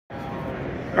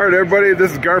All right, everybody,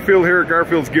 this is Garfield here at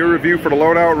Garfield's Gear Review for the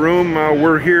Loadout Room.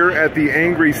 We're here at the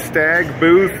Angry Stag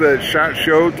booth at SHOT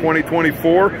Show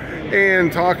 2024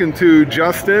 and talking to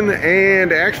Justin,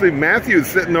 and actually Matthew's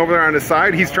sitting over there on the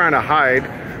side. He's trying to hide,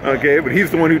 okay, but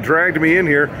he's the one who dragged me in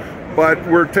here. But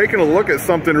we're taking a look at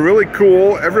something really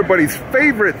cool. Everybody's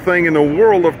favorite thing in the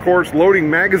world, of course, loading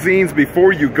magazines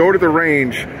before you go to the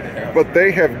range. But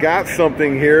they have got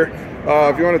something here.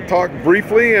 If you want to talk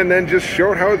briefly and then just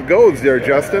show how it goes there,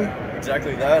 Justin.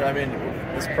 Exactly that. I mean,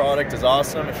 this product is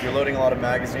awesome. If you're loading a lot of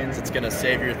magazines, it's going to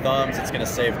save your thumbs, it's going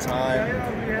to save time.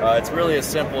 It's really as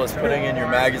simple as putting in your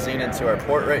magazine into our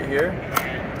port right here.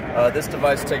 This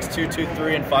device takes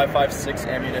 223 and 556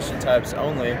 ammunition types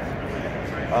only.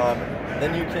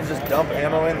 Then you can just dump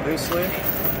ammo in loosely,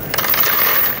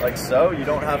 like so. You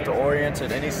don't have to orient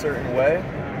it any certain way.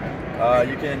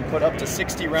 You can put up to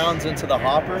 60 rounds into the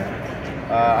hopper.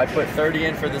 I put 30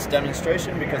 in for this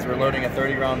demonstration because we're loading a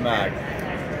 30-round mag.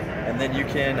 And then you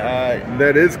can...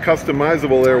 that is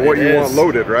customizable there, what you want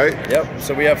loaded, right? Yep,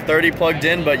 so we have 30 plugged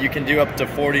in, but you can do up to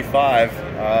 45.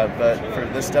 But for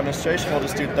this demonstration, we'll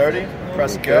just do 30,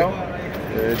 press go.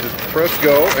 And just press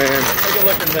go and... Take a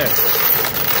look in this.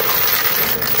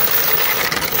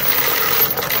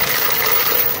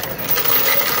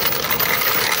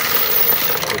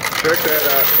 Check that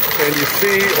out, and you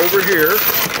see over here,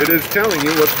 it is telling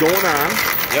you what's going on.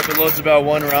 Yep, it loads about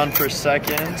 1 round per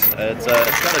second. It's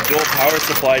got a dual power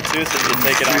supply too, so you can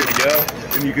take it on the go.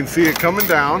 And you can see it coming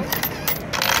down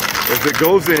as it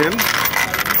goes in.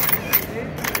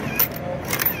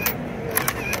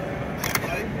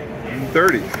 And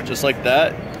 30. Just like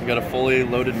that, you got a fully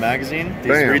loaded magazine.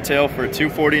 These retail for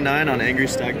 $249 on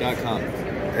angrystag.com.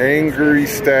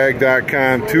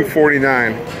 Angrystag.com,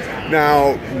 $249.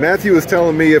 Now, Matthew was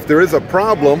telling me if there is a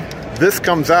problem, this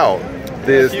comes out.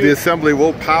 The assembly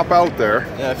will pop out there.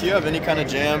 Yeah, if you have any kind of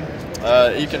jam,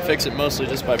 you can fix it mostly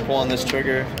just by pulling this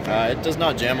trigger. It does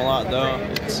not jam a lot though.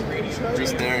 It's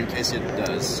just there in case it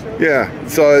does. Yeah,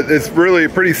 so it's really a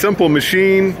pretty simple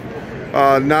machine.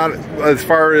 Not as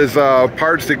far as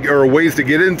parts or ways to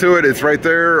get into it, it's right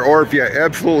there. Or if you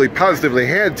absolutely positively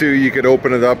had to, you could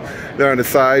open it up there on the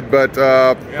side. But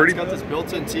yeah, it's got this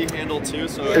built-in T-handle too,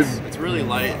 so it's really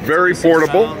light. Very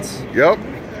portable. Yep.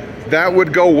 That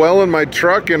would go well in my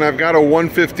truck, and I've got a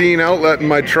 115 outlet in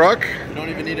my truck. You don't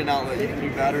even need an outlet, you can do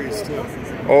batteries too.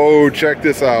 Oh, check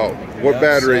this out. What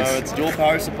batteries? So it's dual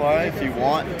power supply. If you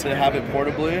want to have it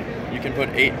portably, you can put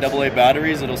 8 AA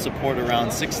batteries. It'll support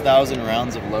around 6,000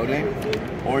 rounds of loading,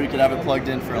 or you could have it plugged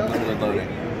in for unlimited loading.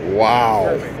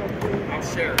 Wow.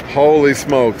 Holy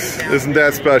smokes. Isn't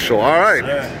that special? All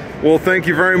right. Well, thank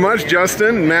you very much,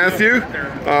 Justin, Matthew.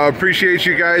 Appreciate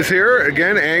you guys here.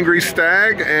 Again, Angry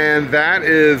Stag, and that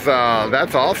is,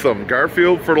 that's awesome.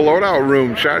 Garfield for the Loadout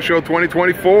Room, SHOT Show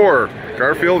 2024.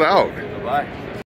 Garfield out. Bye.